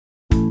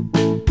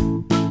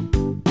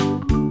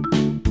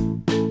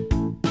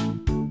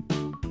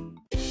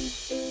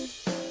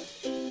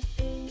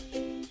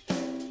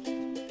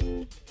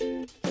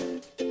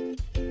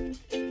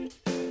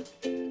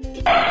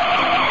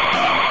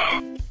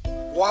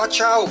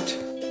Watch out!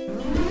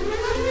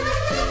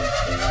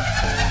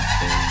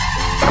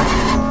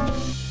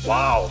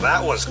 Wow,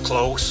 that was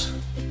close.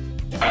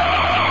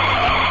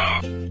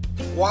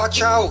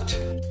 Watch out!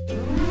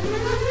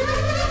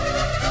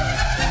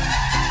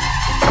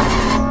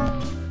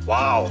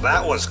 Wow,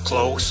 that was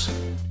close.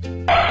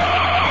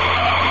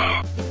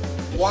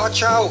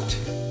 Watch out!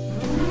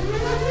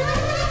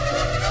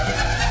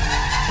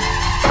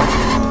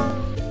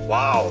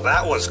 Wow,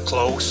 that was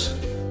close.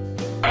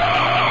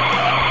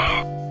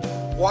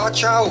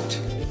 Watch out!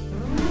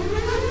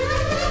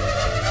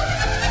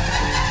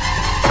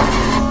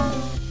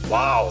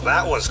 Wow,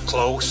 that was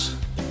close.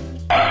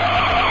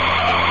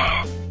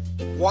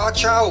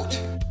 Watch out!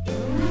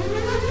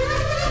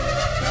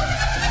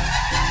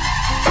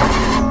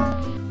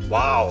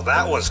 Wow,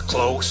 that was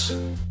close.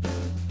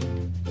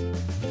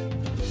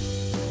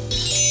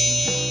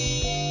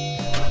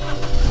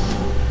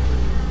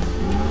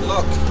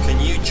 Look, can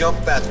you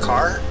jump that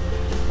car?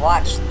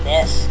 Watch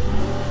this.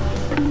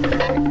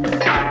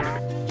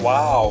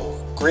 Wow,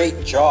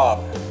 great job.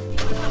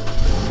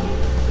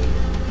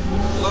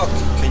 Look,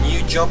 can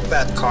you jump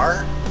that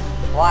car?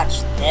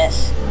 Watch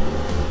this.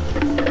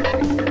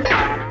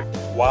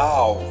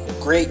 Wow,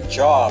 great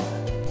job.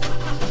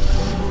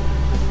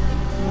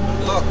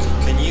 Look,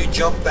 can you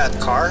jump that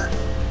car?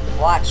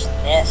 Watch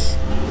this.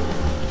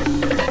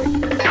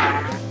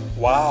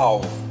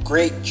 Wow,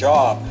 great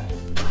job.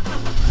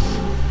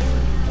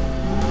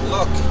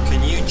 Look,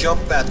 can you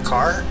jump that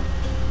car?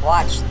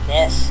 Watch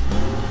this.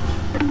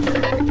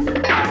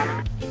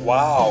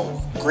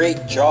 Wow,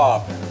 great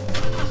job.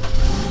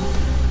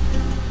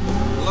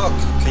 Look,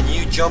 can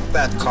you jump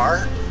that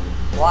car?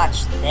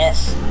 Watch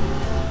this.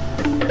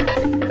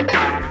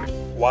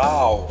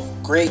 Wow,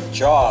 great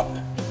job.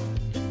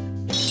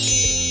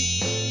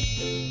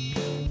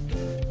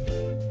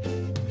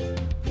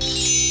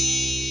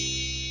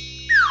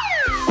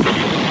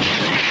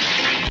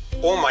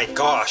 Oh my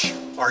gosh,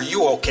 are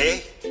you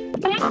okay?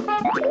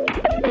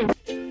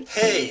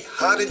 Hey,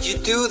 how did you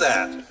do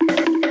that?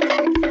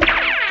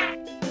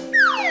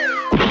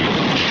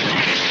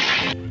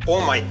 Oh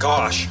my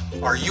gosh,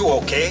 are you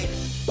okay?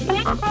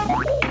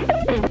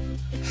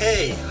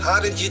 Hey, how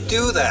did you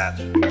do that?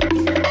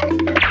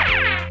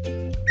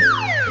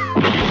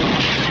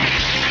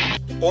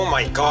 Oh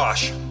my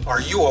gosh, are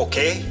you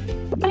okay?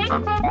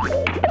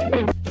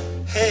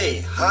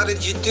 Hey, how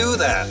did you do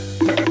that?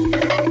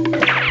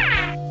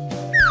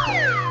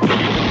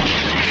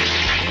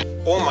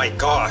 Oh my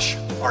gosh,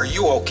 are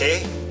you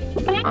okay?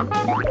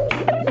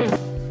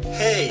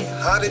 Hey,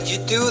 how did you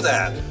do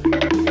that?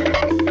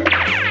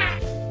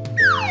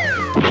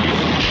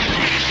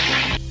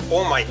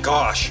 Oh my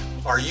gosh,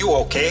 are you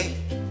okay?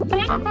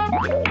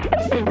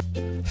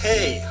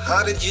 Hey,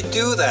 how did you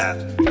do that?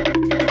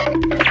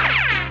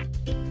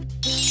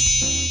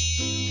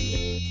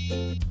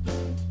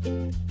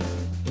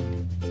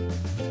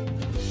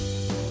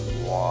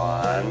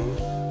 One,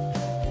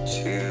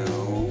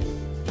 two,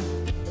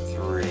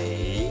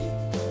 three,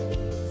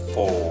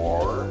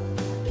 4,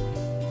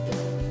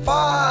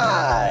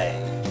 5.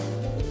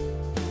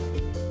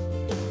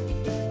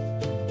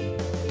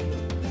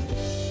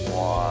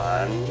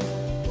 1,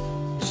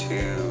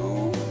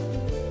 2,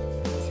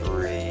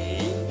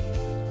 3,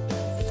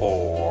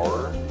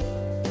 4,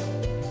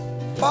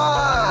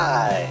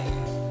 5.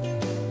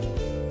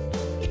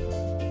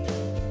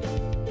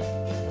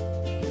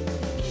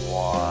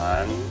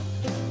 1,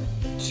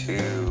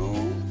 2,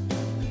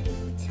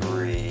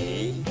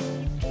 3,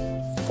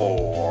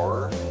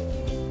 4,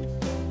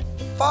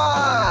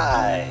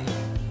 5.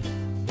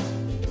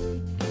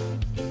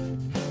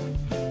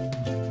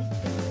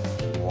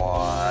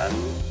 1,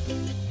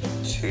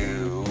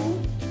 2,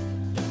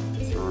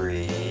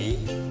 3,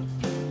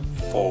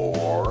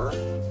 4,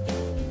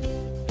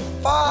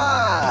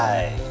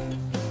 5.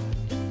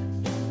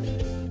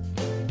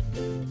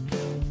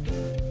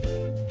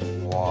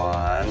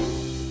 1,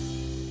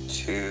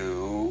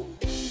 2,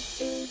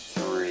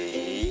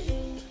 3,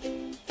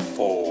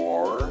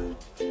 4,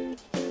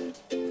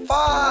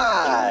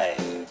 5.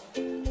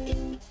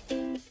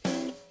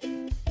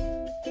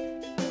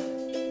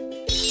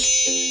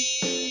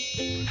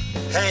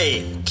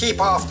 Hey, keep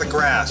off the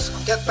grass.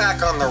 Get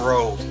back on the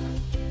road.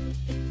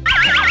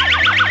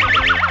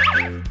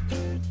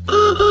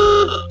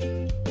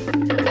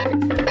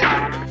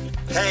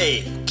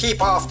 Hey,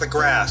 keep off the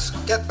grass.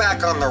 Get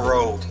back on the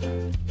road.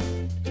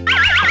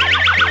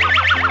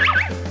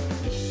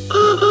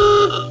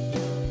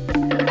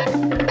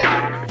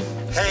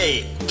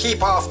 Hey,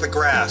 keep off the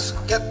grass.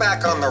 Get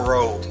back on the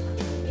road.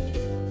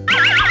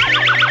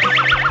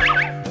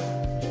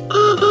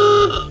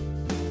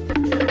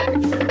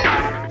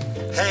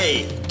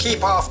 Hey,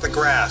 keep off the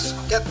grass.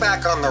 Get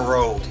back on the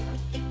road.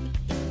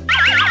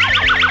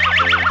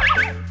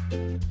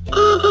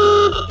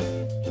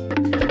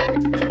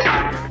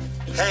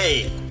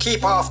 Hey,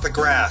 keep off the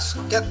grass.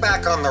 Get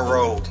back on the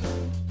road.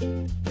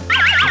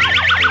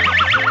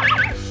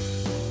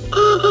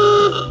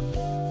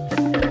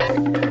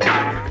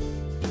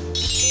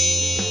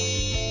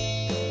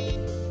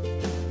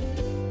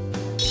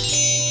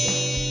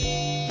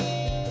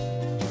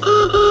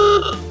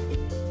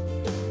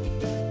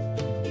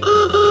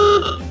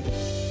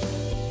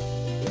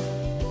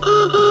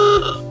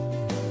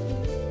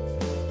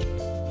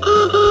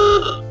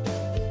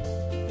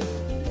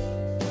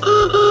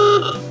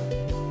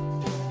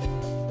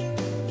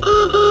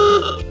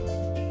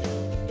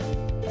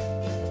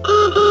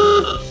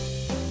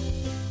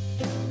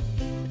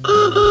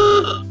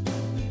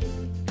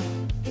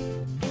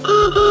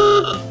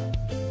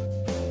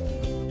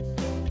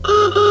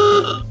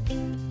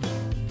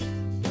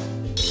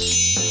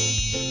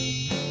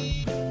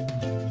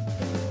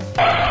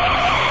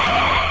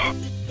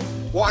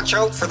 Watch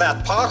out for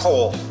that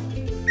pothole.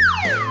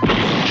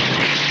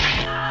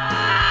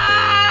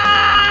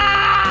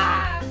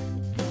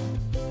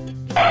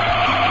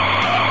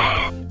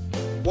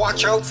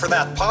 Watch out for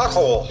that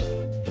pothole.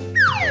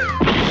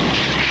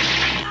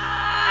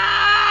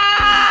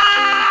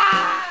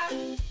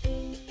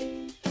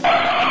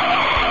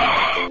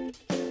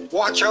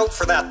 Watch out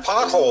for that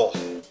pothole.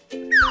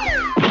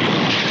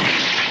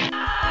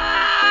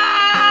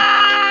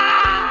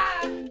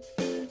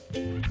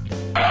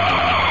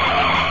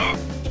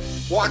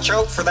 Watch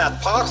out for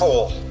that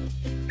pothole.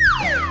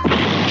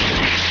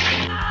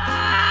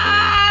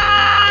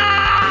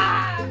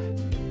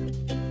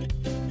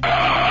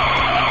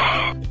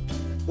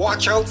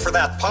 Watch out for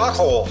that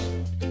pothole.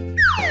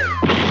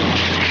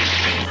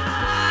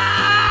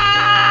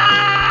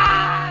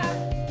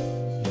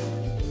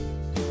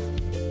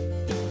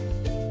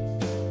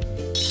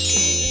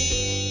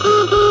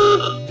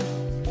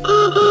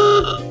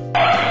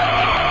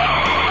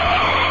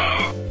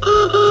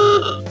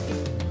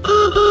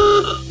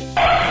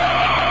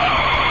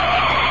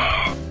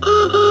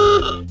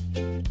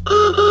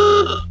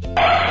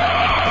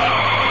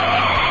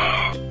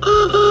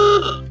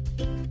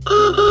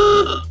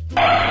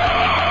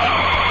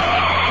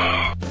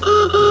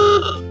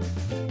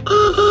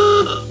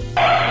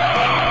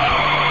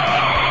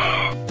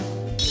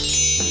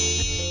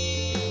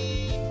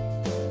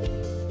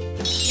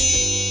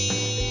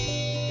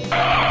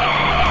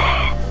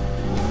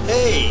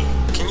 Hey,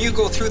 can you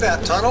go through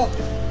that tunnel?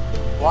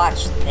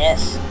 Watch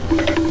this.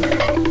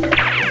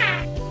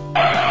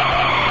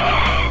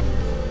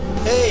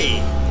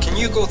 Hey, can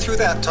you go through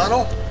that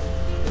tunnel?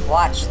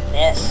 Watch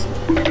this.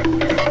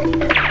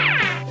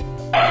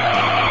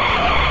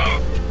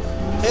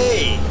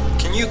 Hey,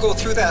 can you go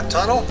through that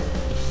tunnel?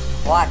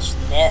 Watch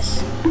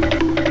this.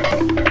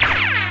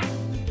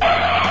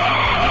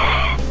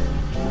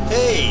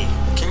 Hey,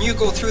 can you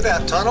go through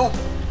that tunnel?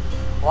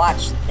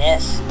 Watch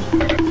this.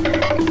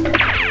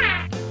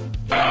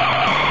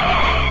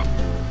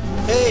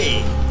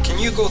 Hey, can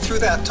you go through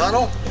that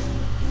tunnel?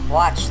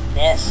 Watch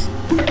this.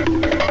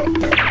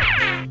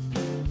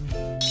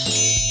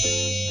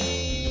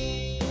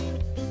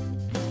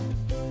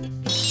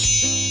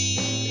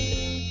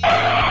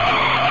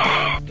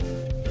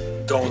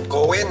 Don't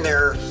go in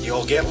there,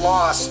 you'll get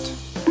lost.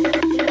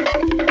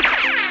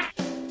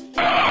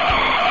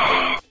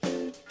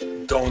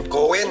 Don't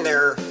go in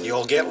there,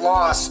 you'll get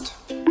lost.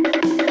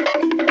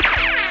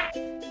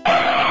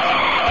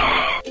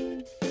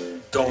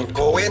 Don't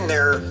go in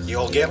there,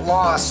 you'll get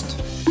lost.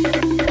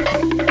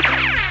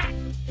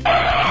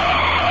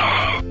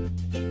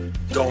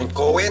 Don't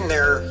go in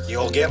there,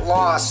 you'll get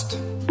lost.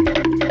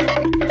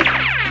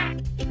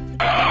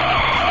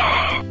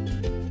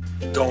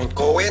 Don't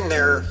go in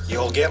there,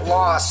 you'll get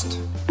lost.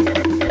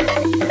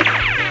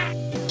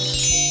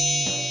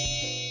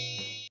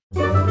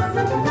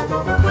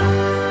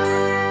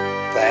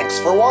 Thanks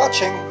for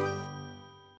watching.